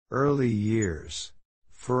Early years.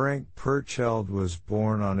 Ferenc Puskás was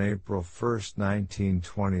born on April 1,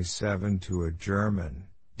 1927 to a German,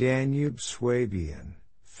 Danube-Swabian,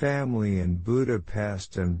 family in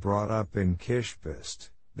Budapest and brought up in Kispest,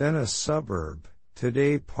 then a suburb,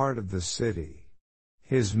 today part of the city.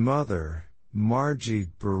 His mother,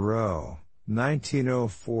 Margit Barreau,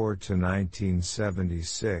 1904 to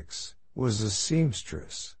 1976, was a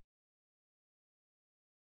seamstress.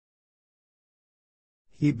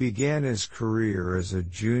 He began his career as a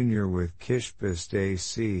junior with Kispest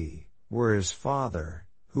AC, where his father,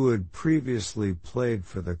 who had previously played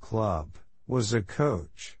for the club, was a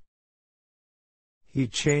coach. He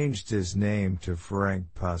changed his name to Ferenc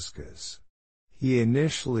Puskás. He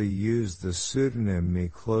initially used the pseudonym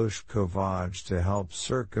Miklos Kovacs to help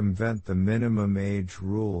circumvent the minimum age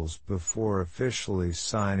rules before officially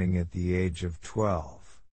signing at the age of 12.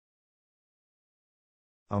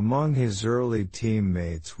 Among his early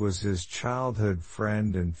teammates was his childhood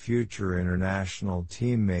friend and future international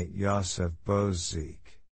teammate Josef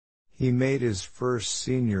Bozik. He made his first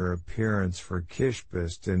senior appearance for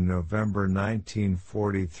Kispest in November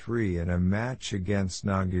 1943 in a match against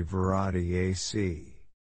Nagyváradi AC.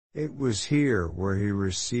 It was here where he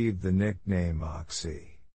received the nickname Oxy.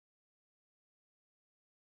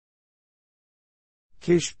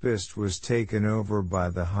 Kispest was taken over by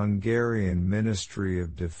the Hungarian Ministry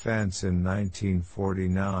of Defense in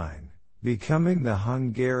 1949, becoming the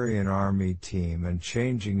Hungarian Army team and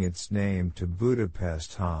changing its name to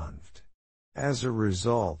Budapest Honved. As a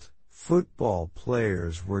result, football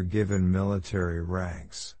players were given military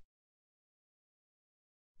ranks.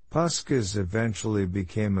 Puskás eventually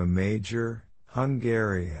became a major,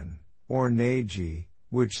 Hungarian, or Nagy,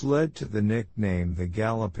 which led to the nickname the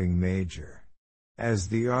Galloping Major. As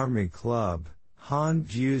the army club,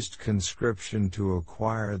 Honved used conscription to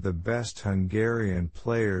acquire the best Hungarian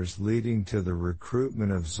players, leading to the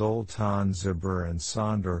recruitment of Zoltán Zibur and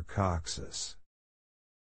Sándor Kocsis.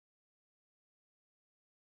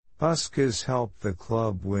 Puskás helped the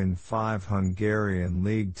club win 5 Hungarian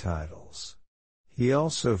league titles. He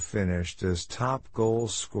also finished as top goal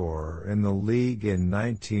scorer in the league in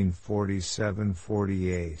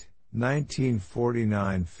 1947-48,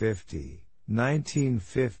 1949-50,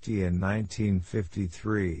 1950 and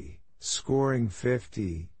 1953, scoring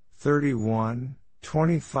 50, 31,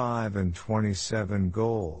 25 and 27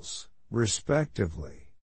 goals,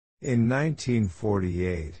 respectively. In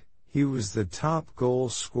 1948, he was the top goal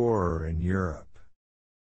scorer in Europe.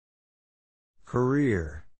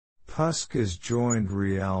 Career. Puskás joined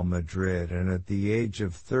Real Madrid and at the age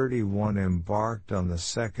of 31 embarked on the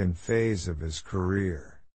second phase of his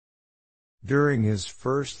career. During his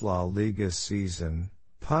first La Liga season,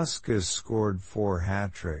 Puskás scored 4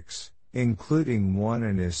 hat-tricks, including one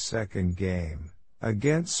in his second game,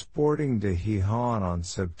 against Sporting de Gijón on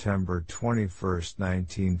September 21,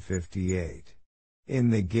 1958. In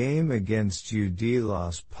the game against UD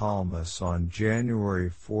Las Palmas on January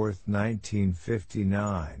 4,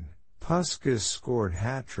 1959, Puskás scored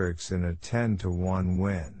hat-tricks in a 10-1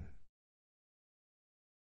 win.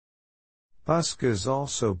 Puskás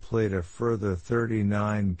also played a further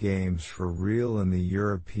 39 games for Real in the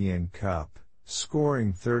European Cup,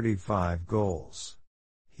 scoring 35 goals.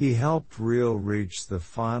 He helped Real reach the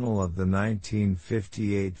final of the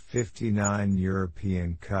 1958-59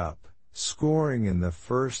 European Cup, scoring in the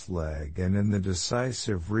first leg and in the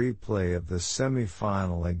decisive replay of the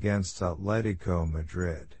semi-final against Atletico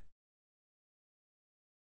Madrid.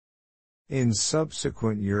 In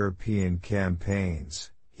subsequent European campaigns,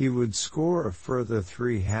 he would score a further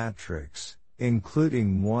 3 hat-tricks,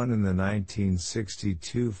 including one in the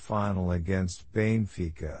 1962 final against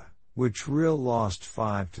Benfica, which Real lost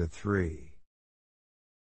 5-3.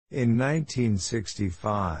 In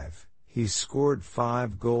 1965, he scored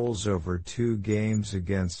 5 goals over 2 games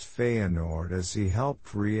against Feyenoord as he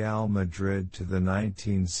helped Real Madrid to the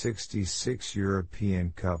 1966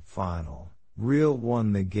 European Cup final. Real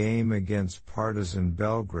won the game against Partizan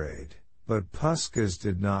Belgrade, but Puskás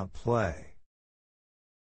did not play.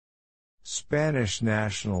 Spanish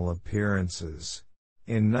national appearances.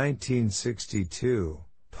 In 1962,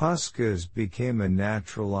 Puskás became a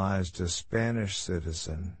naturalized Spanish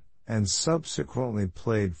citizen, and subsequently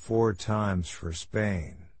played 4 times for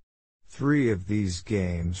Spain. 3 of these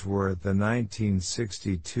games were at the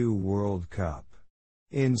 1962 World Cup.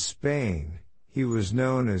 In Spain, he was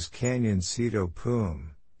known as Cañoncito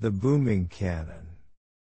Pum, the booming cannon.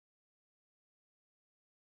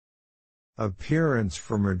 Appearance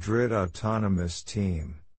for Madrid autonomous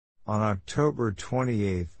team. On October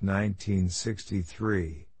 28,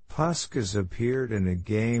 1963, Puskás appeared in a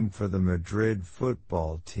game for the Madrid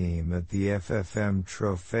football team at the FFM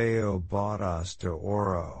Trofeo Botas de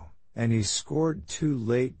Oro, and he scored 2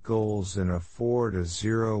 late goals in a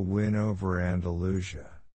 4-0 win over Andalusia.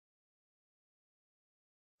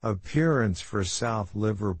 Appearance for South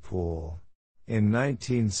Liverpool. In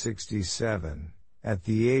 1967, at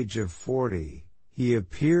the age of 40, he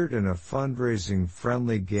appeared in a fundraising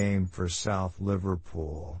friendly game for South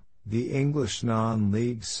Liverpool, the English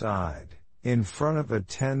non-league side, in front of a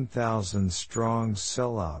 10,000-strong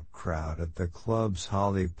sellout crowd at the club's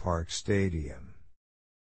Holly Park Stadium.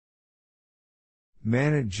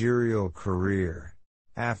 Managerial career.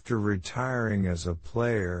 After retiring as a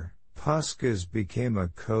player, Puskás became a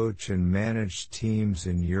coach and managed teams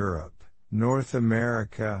in Europe, North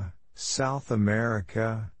America, South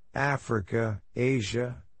America, Africa,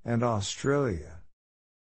 Asia, and Australia.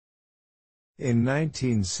 In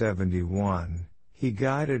 1971, he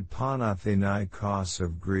guided Panathinaikos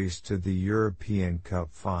of Greece to the European Cup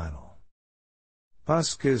final.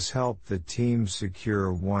 Puskás helped the team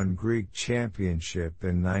secure one Greek championship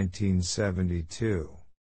in 1972.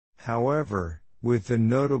 However, with the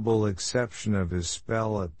notable exception of his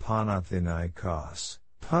spell at Panathinaikos,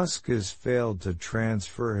 Puskás failed to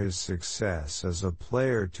transfer his success as a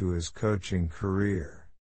player to his coaching career.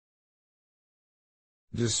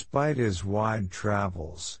 Despite his wide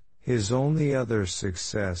travels, his only other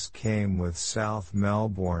success came with South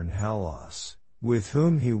Melbourne Hellas, with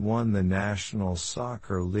whom he won the National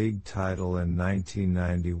Soccer League title in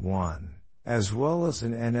 1991, as well as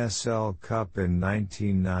an NSL Cup in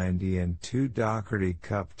 1990 and 2 Doherty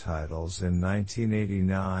Cup titles in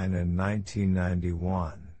 1989 and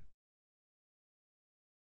 1991.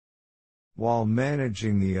 While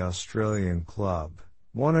managing the Australian club,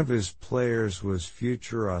 one of his players was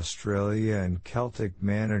future Australia and Celtic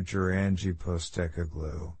manager Ange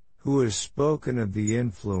Postecoglou, who has spoken of the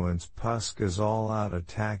influence Puskás' all-out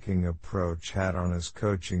attacking approach had on his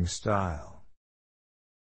coaching style.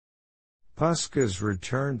 Puskás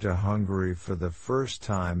returned to Hungary for the first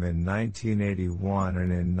time in 1981,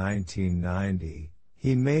 and in 1990,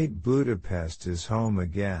 he made Budapest his home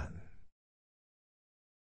again.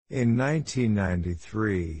 In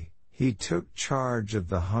 1993, he took charge of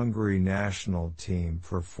the Hungary national team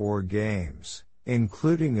for 4 games,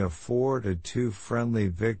 including a 4-2 friendly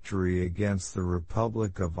victory against the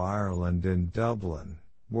Republic of Ireland in Dublin,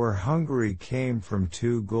 where Hungary came from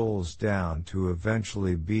 2 goals down to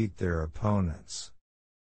eventually beat their opponents.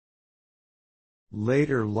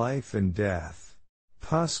 Later life and death.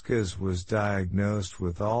 Puskás was diagnosed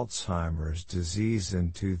with Alzheimer's disease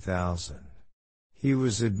in 2000. He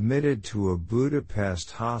was admitted to a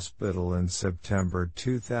Budapest hospital in September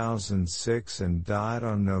 2006 and died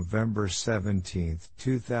on November 17,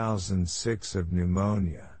 2006 of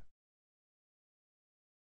pneumonia.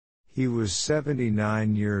 He was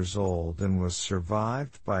 79 years old and was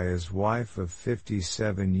survived by his wife of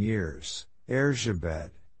 57 years,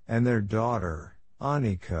 Erzsébet, and their daughter,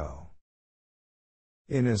 Anikó.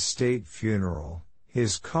 In a state funeral,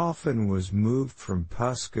 his coffin was moved from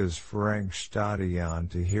Puskás Ferenc Stadion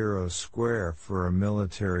to Hero Square for a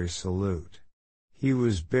military salute. He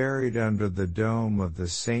was buried under the dome of the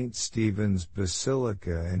St. Stephen's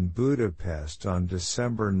Basilica in Budapest on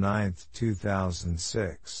December 9,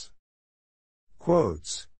 2006.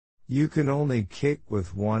 Quotes, "You can only kick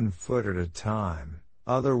with one foot at a time,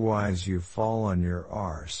 otherwise you fall on your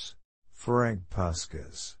arse." Ferenc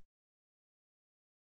Puskás.